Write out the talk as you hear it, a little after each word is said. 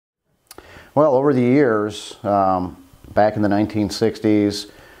Well, over the years, back in the 1960s,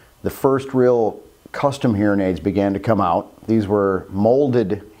 the first real custom hearing aids began to come out. These were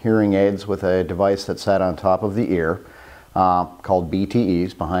molded hearing aids with a device that sat on top of the ear, called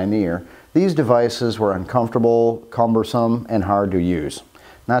BTEs, behind the ear. These devices were uncomfortable, cumbersome, and hard to use.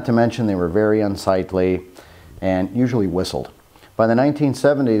 Not to mention they were very unsightly and usually whistled. By the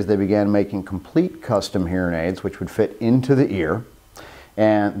 1970s, they began making complete custom hearing aids which would fit into the ear,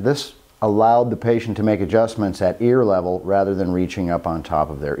 and this allowed the patient to make adjustments at ear level rather than reaching up on top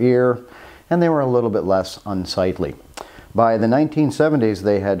of their ear, and they were a little bit less unsightly. By the 1970s,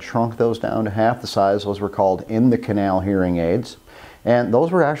 they had shrunk those down to half the size. Those were called in-the-canal hearing aids, and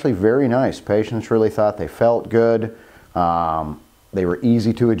those were actually very nice. Patients really thought they felt good. They were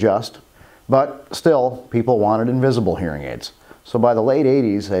easy to adjust, but still, people wanted invisible hearing aids. So by the late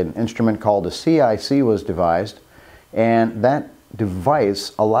 80s, an instrument called a CIC was devised, and that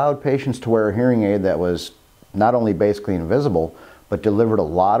device allowed patients to wear a hearing aid that was not only basically invisible, but delivered a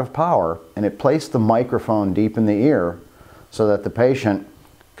lot of power, and it placed the microphone deep in the ear so that the patient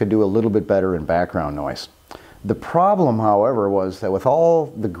could do a little bit better in background noise. The problem, however, was that with all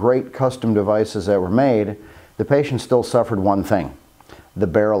the great custom devices that were made, the patient still suffered one thing: the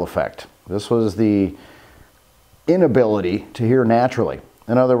barrel effect. This was the inability to hear naturally.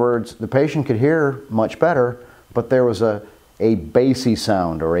 In other words, the patient could hear much better, but there was a bassy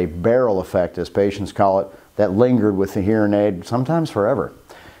sound, or a barrel effect as patients call it, that lingered with the hearing aid, sometimes forever.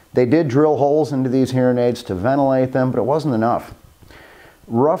 They did drill holes into these hearing aids to ventilate them, but it wasn't enough.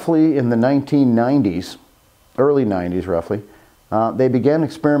 Roughly in the 1990s, early 90s roughly, they began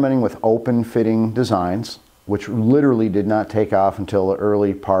experimenting with open fitting designs, which literally did not take off until the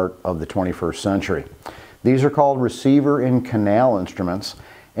early part of the 21st century. These are called receiver-in-canal instruments,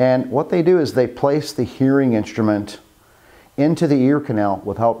 and what they do is they place the hearing instrument into the ear canal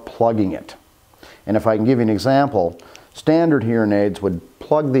without plugging it. And if I can give you an example, standard hearing aids would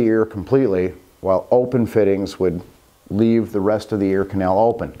plug the ear completely, while open fittings would leave the rest of the ear canal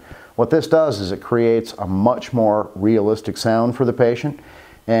open. What this does is it creates a much more realistic sound for the patient,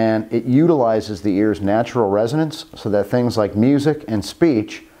 and it utilizes the ear's natural resonance so that things like music and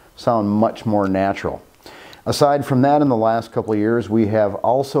speech sound much more natural. Aside from that, in the last couple of years, we have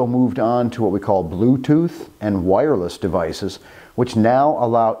also moved on to what we call Bluetooth and wireless devices, which now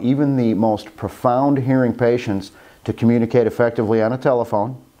allow even the most profound hearing patients to communicate effectively on a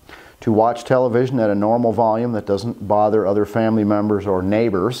telephone, to watch television at a normal volume that doesn't bother other family members or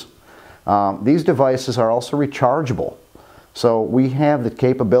neighbors. These devices are also rechargeable, so we have the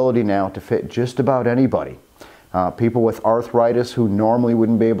capability now to fit just about anybody. People with arthritis who normally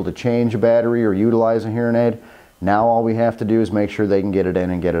wouldn't be able to change a battery or utilize a hearing aid, now all we have to do is make sure they can get it in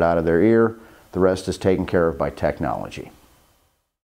and get it out of their ear. The rest is taken care of by technology.